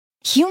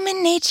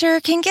Human nature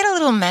can get a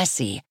little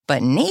messy,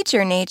 but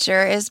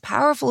nature is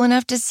powerful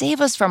enough to save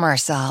us from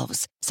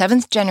ourselves.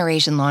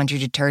 Seventh-generation laundry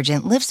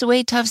detergent lifts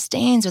away tough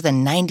stains with a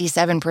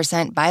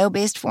 97%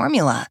 bio-based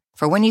formula.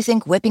 For when you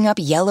think whipping up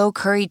yellow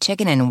curry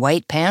chicken in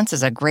white pants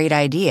is a great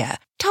idea.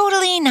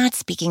 Totally not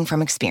speaking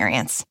from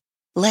experience.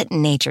 Let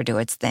nature do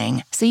its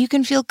thing so you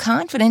can feel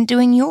confident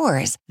doing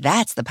yours.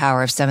 That's the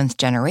power of Seventh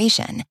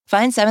Generation.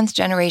 Find Seventh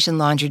Generation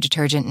laundry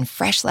detergent in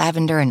fresh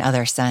lavender and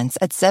other scents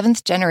at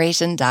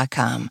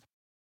seventhgeneration.com.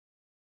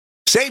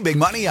 Save big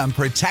money on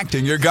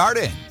protecting your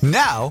garden.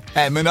 Now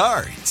at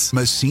Menards.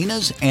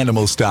 Messina's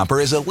Animal Stopper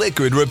is a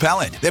liquid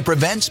repellent that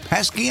prevents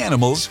pesky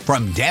animals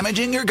from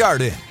damaging your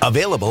garden.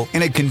 Available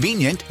in a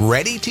convenient,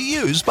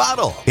 ready-to-use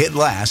bottle. It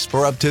lasts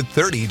for up to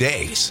 30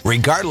 days,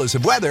 regardless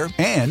of weather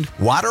and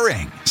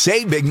watering.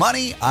 Save big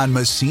money on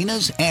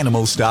Messina's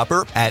Animal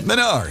Stopper at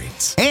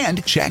Menards.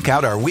 And check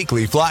out our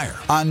weekly flyer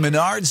on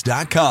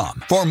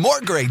Menards.com for more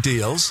great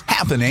deals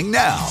happening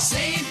now.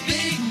 Save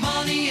big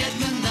money at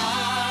Menards.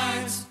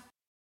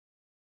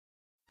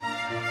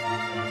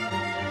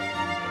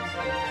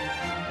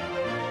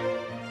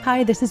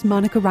 Hi, this is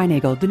Monica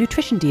Reinagel, the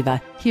Nutrition Diva,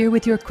 here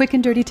with your quick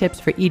and dirty tips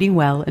for eating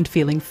well and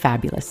feeling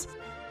fabulous.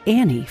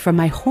 Annie, from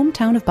my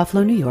hometown of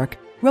Buffalo, New York,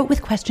 wrote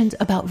with questions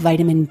about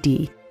vitamin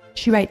D.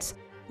 She writes,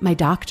 "My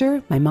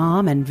doctor, my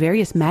mom, and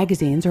various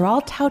magazines are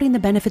all touting the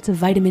benefits of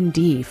vitamin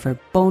D for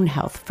bone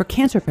health, for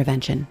cancer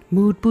prevention,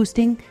 mood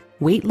boosting,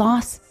 weight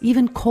loss,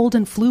 even cold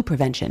and flu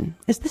prevention.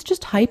 Is this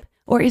just hype,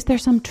 or is there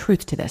some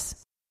truth to this?"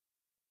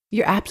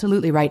 You're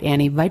absolutely right,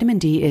 Annie. Vitamin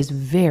D is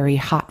very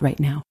hot right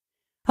now.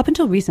 Up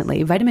until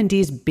recently, vitamin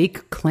D's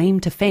big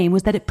claim to fame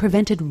was that it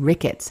prevented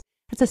rickets.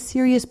 That's a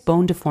serious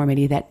bone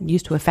deformity that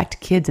used to affect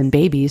kids and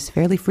babies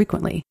fairly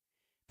frequently.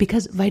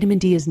 Because vitamin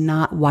D is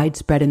not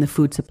widespread in the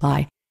food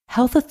supply,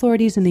 health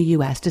authorities in the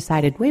U.S.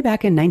 decided way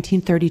back in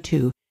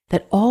 1932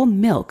 that all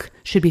milk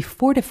should be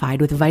fortified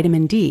with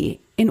vitamin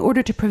D in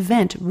order to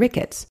prevent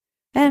rickets.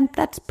 And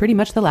that's pretty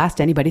much the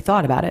last anybody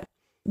thought about it.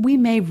 We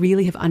may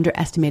really have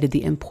underestimated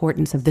the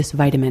importance of this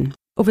vitamin.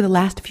 Over the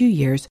last few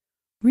years,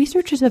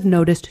 researchers have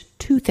noticed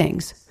two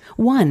things.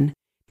 One,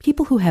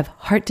 people who have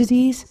heart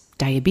disease,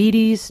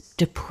 diabetes,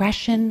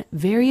 depression,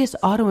 various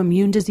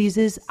autoimmune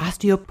diseases,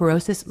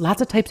 osteoporosis, lots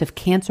of types of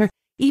cancer,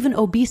 even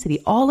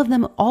obesity, all of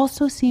them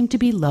also seem to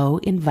be low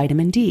in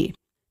vitamin D.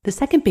 The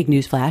second big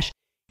news flash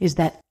is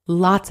that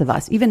lots of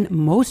us, even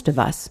most of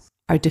us,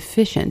 are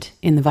deficient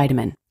in the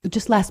vitamin.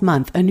 Just last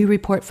month, a new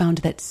report found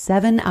that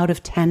 7 out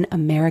of 10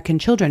 American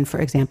children, for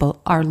example,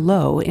 are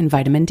low in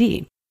vitamin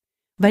D.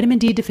 Vitamin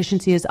D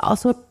deficiency is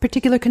also a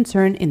particular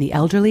concern in the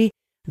elderly,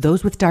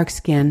 those with dark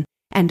skin,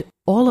 and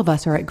all of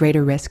us are at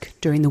greater risk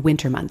during the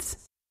winter months.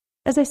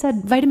 As I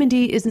said, vitamin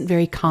D isn't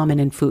very common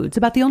in foods.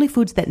 About the only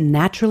foods that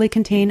naturally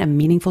contain a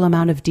meaningful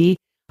amount of D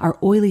are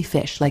oily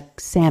fish like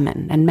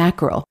salmon and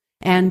mackerel,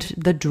 and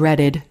the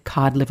dreaded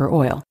cod liver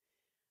oil.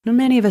 Now,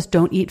 many of us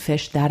don't eat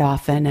fish that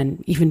often,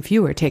 and even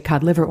fewer take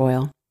cod liver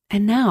oil.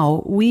 And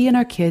now, we and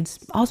our kids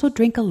also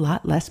drink a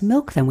lot less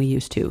milk than we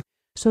used to.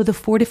 So the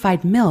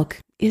fortified milk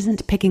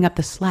isn't picking up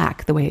the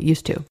slack the way it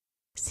used to.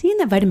 Seeing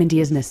that vitamin D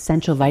is an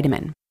essential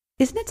vitamin,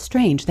 isn't it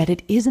strange that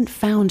it isn't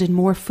found in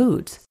more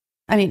foods?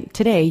 I mean,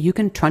 today you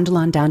can trundle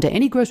on down to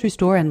any grocery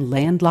store in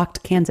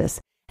landlocked Kansas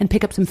and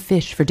pick up some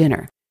fish for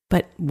dinner.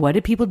 But what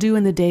did people do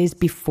in the days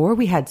before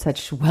we had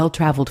such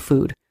well-traveled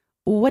food?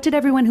 What did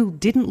everyone who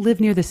didn't live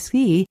near the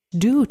sea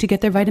do to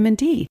get their vitamin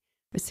D?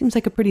 It seems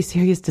like a pretty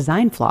serious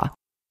design flaw.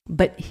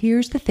 But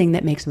here's the thing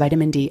that makes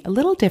vitamin D a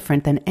little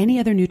different than any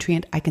other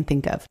nutrient I can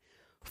think of.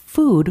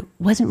 Food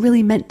wasn't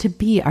really meant to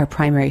be our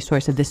primary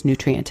source of this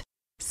nutrient.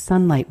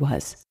 Sunlight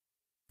was.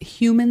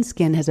 Human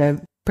skin has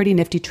a pretty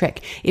nifty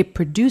trick. It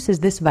produces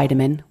this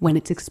vitamin when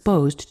it's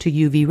exposed to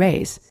UV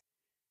rays.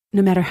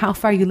 No matter how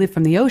far you live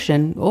from the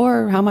ocean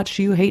or how much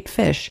you hate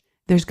fish,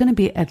 there's going to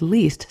be at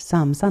least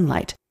some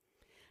sunlight.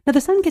 Now,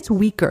 the sun gets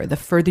weaker the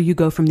further you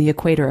go from the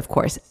equator, of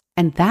course,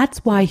 and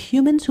that's why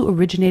humans who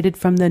originated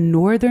from the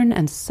northern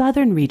and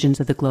southern regions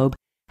of the globe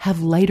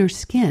have lighter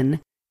skin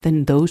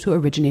than those who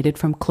originated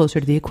from closer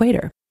to the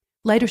equator.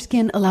 Lighter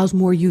skin allows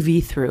more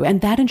UV through,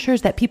 and that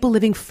ensures that people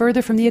living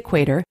further from the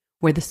equator,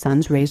 where the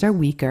sun's rays are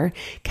weaker,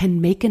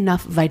 can make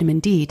enough vitamin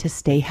D to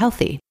stay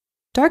healthy.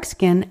 Dark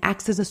skin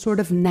acts as a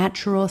sort of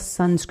natural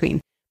sunscreen,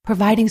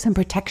 providing some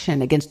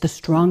protection against the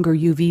stronger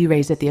UV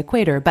rays at the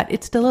equator, but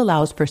it still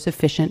allows for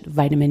sufficient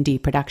vitamin D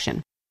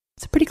production.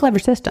 It's a pretty clever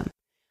system.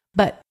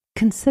 But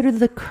consider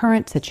the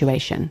current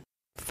situation.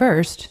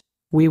 First,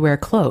 we wear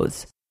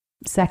clothes.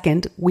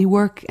 Second, we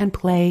work and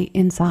play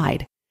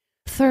inside.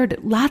 Third,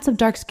 lots of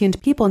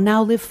dark-skinned people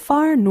now live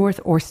far north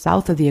or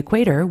south of the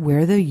equator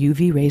where the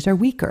UV rays are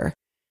weaker.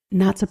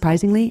 Not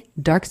surprisingly,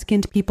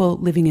 dark-skinned people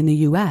living in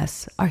the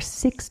US are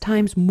 6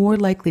 times more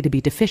likely to be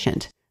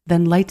deficient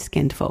than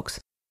light-skinned folks.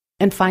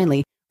 And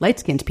finally,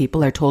 light-skinned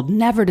people are told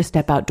never to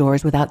step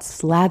outdoors without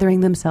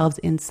slathering themselves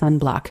in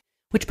sunblock,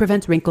 which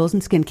prevents wrinkles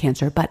and skin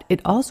cancer, but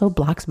it also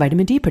blocks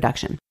vitamin D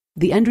production.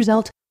 The end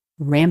result?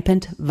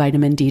 Rampant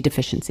vitamin D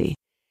deficiency.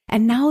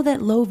 And now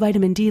that low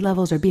vitamin D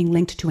levels are being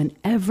linked to an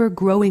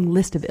ever-growing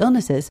list of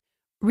illnesses,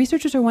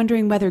 researchers are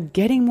wondering whether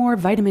getting more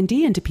vitamin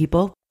D into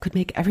people could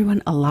make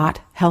everyone a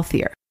lot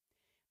healthier.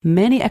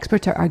 Many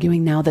experts are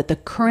arguing now that the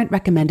current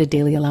recommended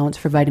daily allowance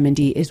for vitamin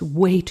D is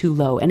way too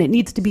low and it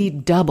needs to be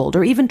doubled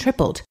or even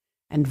tripled.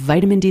 And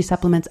vitamin D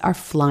supplements are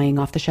flying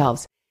off the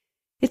shelves.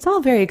 It's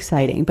all very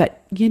exciting,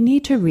 but you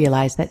need to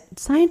realize that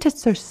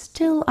scientists are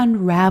still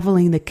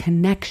unraveling the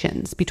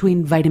connections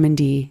between vitamin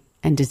D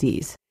and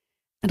disease.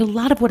 And a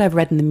lot of what I've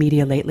read in the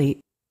media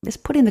lately is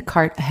putting the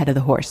cart ahead of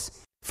the horse.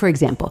 For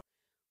example,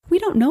 we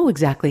don't know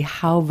exactly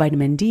how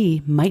vitamin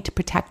D might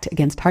protect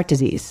against heart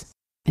disease.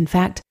 In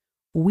fact,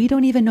 we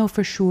don't even know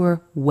for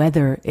sure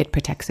whether it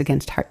protects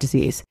against heart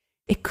disease.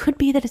 It could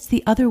be that it's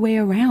the other way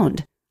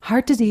around.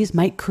 Heart disease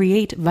might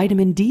create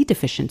vitamin D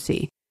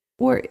deficiency.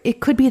 Or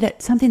it could be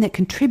that something that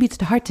contributes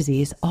to heart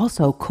disease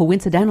also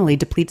coincidentally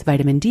depletes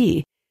vitamin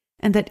D,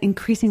 and that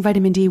increasing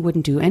vitamin D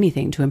wouldn't do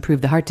anything to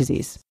improve the heart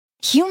disease.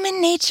 Human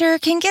nature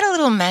can get a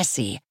little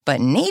messy, but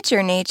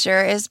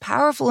nature is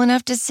powerful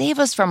enough to save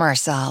us from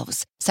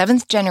ourselves.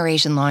 Seventh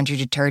generation laundry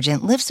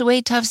detergent lifts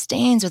away tough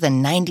stains with a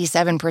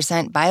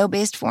 97%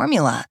 bio-based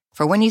formula.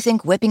 For when you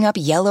think whipping up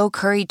yellow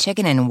curry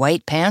chicken in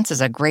white pants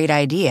is a great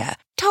idea.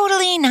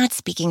 Totally not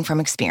speaking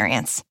from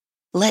experience.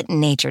 Let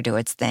nature do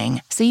its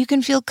thing so you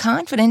can feel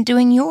confident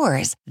doing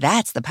yours.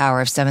 That's the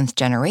power of seventh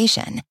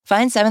generation.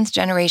 Find seventh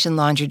generation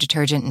laundry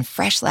detergent in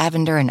fresh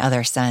lavender and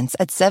other scents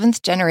at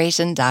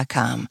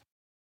seventhgeneration.com.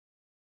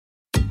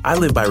 I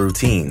live by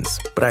routines,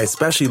 but I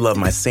especially love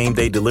my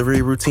same-day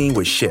delivery routine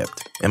with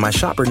Shipt. And my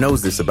shopper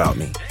knows this about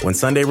me. When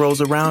Sunday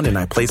rolls around and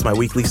I place my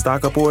weekly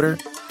stock-up order,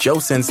 Joe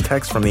sends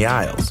texts from the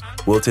aisles.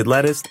 Wilted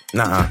lettuce?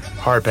 Nuh-uh,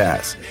 hard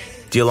pass.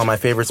 Deal on my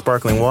favorite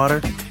sparkling water?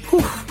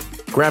 Whew,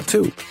 grab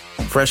two.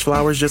 Fresh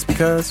flowers just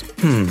because?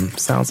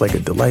 Sounds like a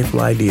delightful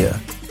idea.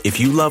 If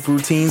you love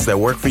routines that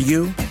work for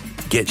you,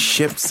 get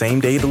Shipt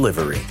same-day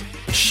delivery.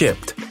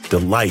 Shipt,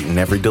 delight in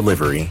every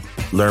delivery.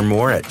 Learn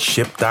more at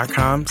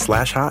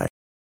shipt.com/hi.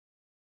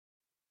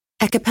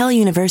 At Capella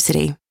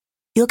University,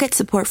 you'll get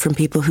support from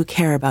people who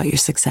care about your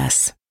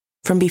success.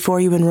 From before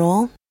you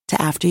enroll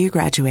to after you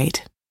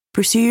graduate,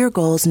 pursue your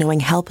goals knowing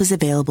help is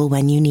available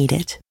when you need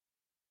it.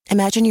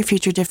 Imagine your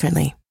future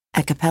differently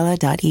at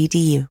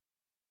capella.edu.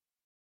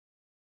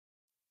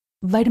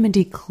 Vitamin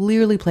D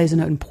clearly plays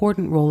an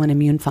important role in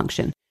immune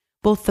function,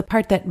 both the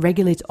part that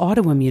regulates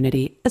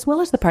autoimmunity as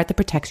well as the part that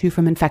protects you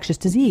from infectious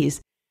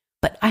disease.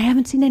 But I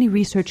haven't seen any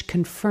research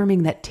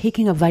confirming that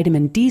taking a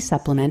vitamin D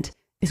supplement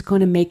is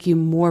going to make you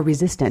more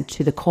resistant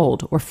to the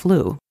cold or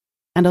flu.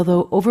 And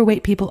although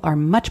overweight people are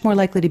much more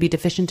likely to be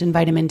deficient in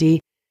vitamin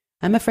D,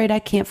 I'm afraid I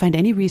can't find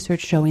any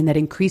research showing that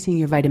increasing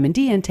your vitamin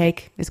D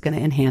intake is going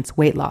to enhance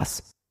weight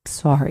loss.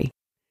 Sorry.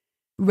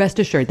 Rest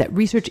assured that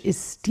research is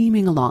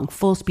steaming along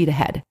full speed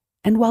ahead.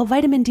 And while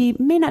vitamin D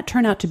may not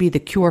turn out to be the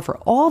cure for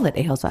all that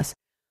ails us,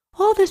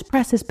 all this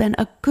press has been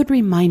a good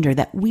reminder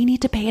that we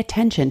need to pay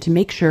attention to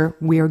make sure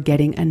we're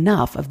getting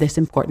enough of this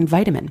important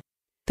vitamin.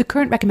 The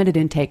current recommended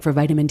intake for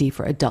vitamin D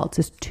for adults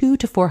is 200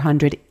 to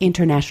 400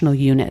 international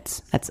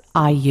units. That's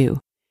IU.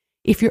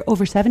 If you're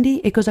over 70,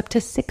 it goes up to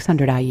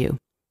 600 IU.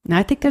 Now,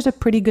 I think there's a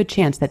pretty good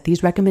chance that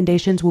these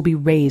recommendations will be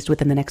raised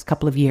within the next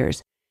couple of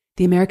years.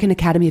 The American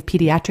Academy of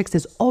Pediatrics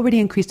has already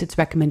increased its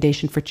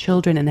recommendation for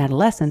children and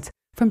adolescents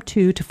from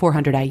 200 to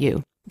 400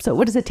 IU. So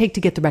what does it take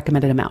to get the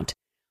recommended amount?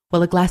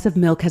 Well, a glass of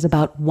milk has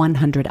about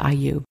 100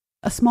 IU.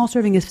 A small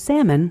serving of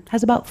salmon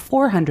has about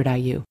 400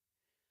 IU.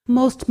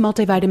 Most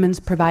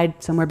multivitamins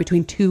provide somewhere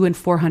between 200 and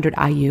 400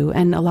 IU,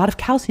 and a lot of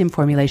calcium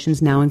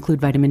formulations now include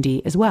vitamin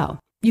D as well.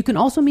 You can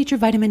also meet your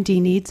vitamin D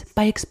needs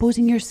by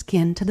exposing your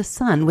skin to the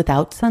sun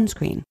without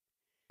sunscreen.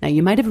 Now,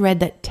 you might have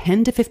read that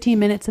 10 to 15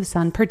 minutes of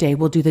sun per day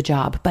will do the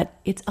job, but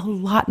it's a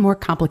lot more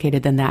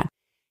complicated than that.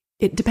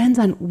 It depends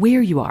on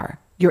where you are,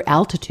 your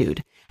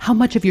altitude, how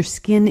much of your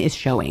skin is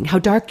showing, how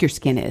dark your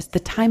skin is, the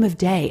time of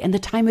day and the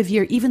time of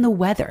year, even the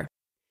weather.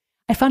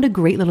 I found a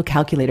great little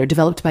calculator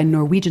developed by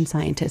Norwegian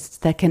scientists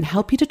that can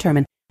help you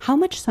determine how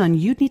much sun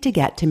you'd need to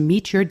get to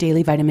meet your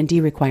daily vitamin D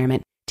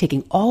requirement,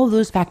 taking all of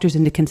those factors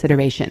into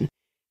consideration.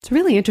 It's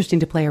really interesting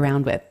to play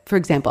around with. For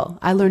example,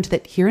 I learned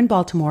that here in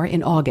Baltimore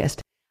in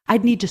August,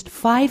 I'd need just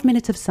 5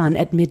 minutes of sun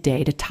at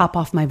midday to top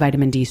off my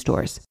vitamin D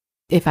stores.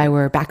 If I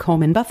were back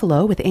home in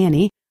Buffalo with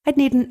Annie, I'd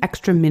need an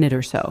extra minute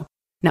or so.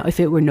 Now, if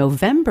it were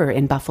November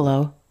in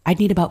Buffalo, I'd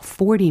need about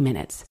 40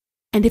 minutes.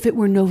 And if it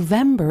were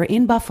November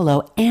in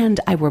Buffalo and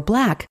I were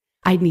Black,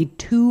 I'd need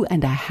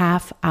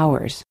 2.5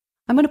 hours.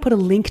 I'm going to put a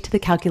link to the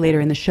calculator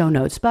in the show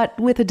notes, but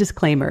with a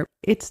disclaimer,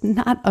 it's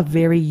not a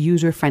very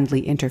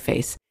user-friendly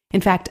interface.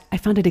 In fact, I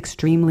found it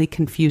extremely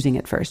confusing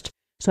at first.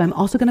 So I'm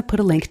also going to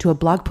put a link to a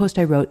blog post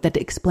I wrote that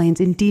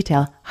explains in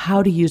detail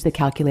how to use the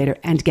calculator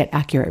and get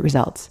accurate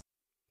results.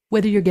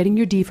 Whether you're getting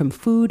your D from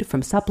food,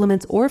 from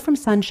supplements, or from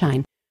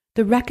sunshine,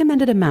 the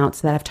recommended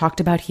amounts that I've talked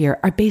about here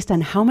are based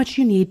on how much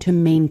you need to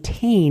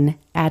maintain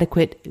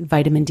adequate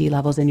vitamin D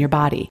levels in your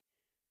body.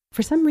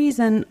 For some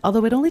reason,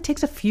 although it only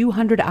takes a few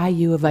hundred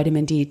IU of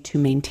vitamin D to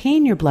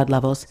maintain your blood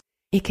levels,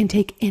 It can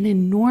take an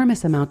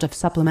enormous amount of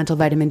supplemental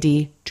vitamin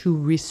D to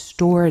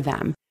restore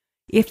them.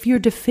 If you're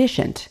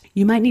deficient,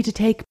 you might need to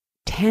take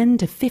 10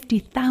 to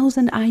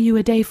 50,000 IU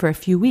a day for a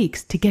few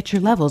weeks to get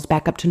your levels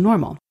back up to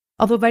normal.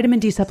 Although vitamin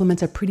D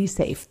supplements are pretty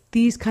safe,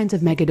 these kinds of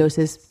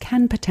megadoses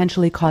can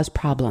potentially cause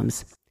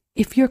problems.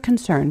 If you're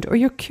concerned or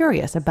you're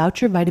curious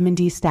about your vitamin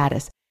D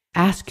status,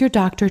 ask your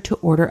doctor to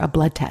order a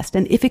blood test,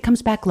 and if it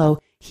comes back low,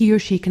 he or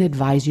she can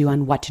advise you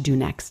on what to do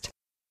next.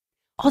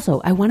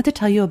 Also, I wanted to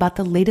tell you about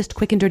the latest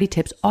Quick and Dirty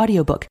Tips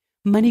audiobook,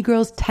 Money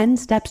Girl's 10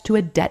 Steps to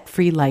a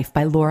Debt-Free Life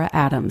by Laura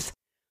Adams.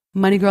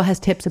 Money Girl has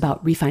tips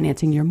about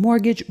refinancing your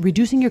mortgage,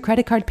 reducing your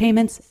credit card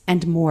payments,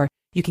 and more.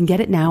 You can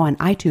get it now on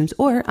iTunes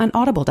or on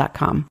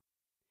audible.com.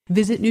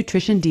 Visit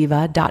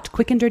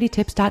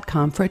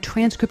nutritiondiva.quickanddirtytips.com for a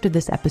transcript of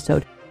this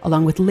episode,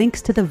 along with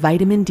links to the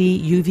vitamin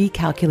D UV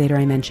calculator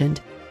I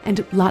mentioned,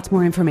 and lots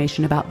more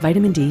information about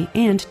vitamin D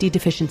and D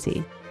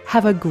deficiency.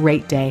 Have a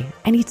great day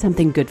and eat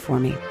something good for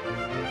me.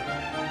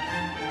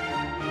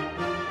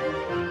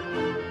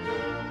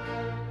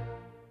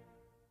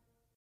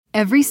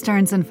 Every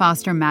Stearns &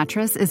 Foster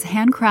mattress is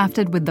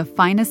handcrafted with the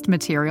finest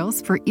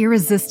materials for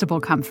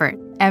irresistible comfort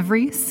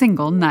every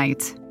single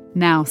night.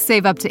 Now,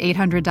 save up to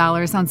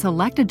 $800 on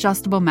select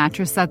adjustable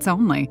mattress sets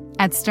only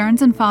at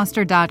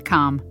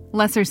stearnsandfoster.com.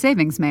 Lesser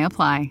savings may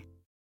apply.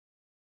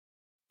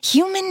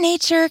 Human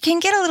nature can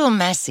get a little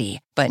messy,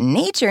 but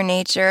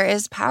nature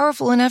is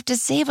powerful enough to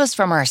save us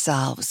from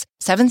ourselves.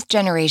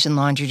 Seventh-generation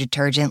laundry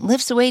detergent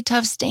lifts away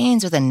tough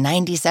stains with a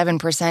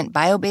 97%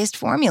 bio-based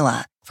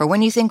formula. For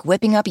when you think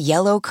whipping up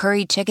yellow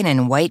curry chicken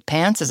in white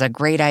pants is a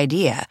great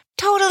idea.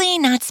 Totally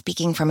not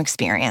speaking from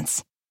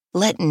experience.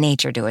 Let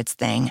nature do its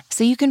thing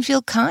so you can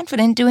feel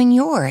confident doing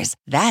yours.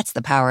 That's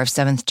the power of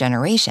Seventh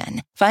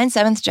Generation. Find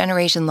Seventh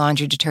Generation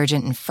laundry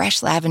detergent in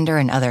fresh lavender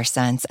and other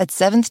scents at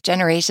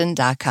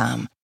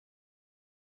seventhgeneration.com.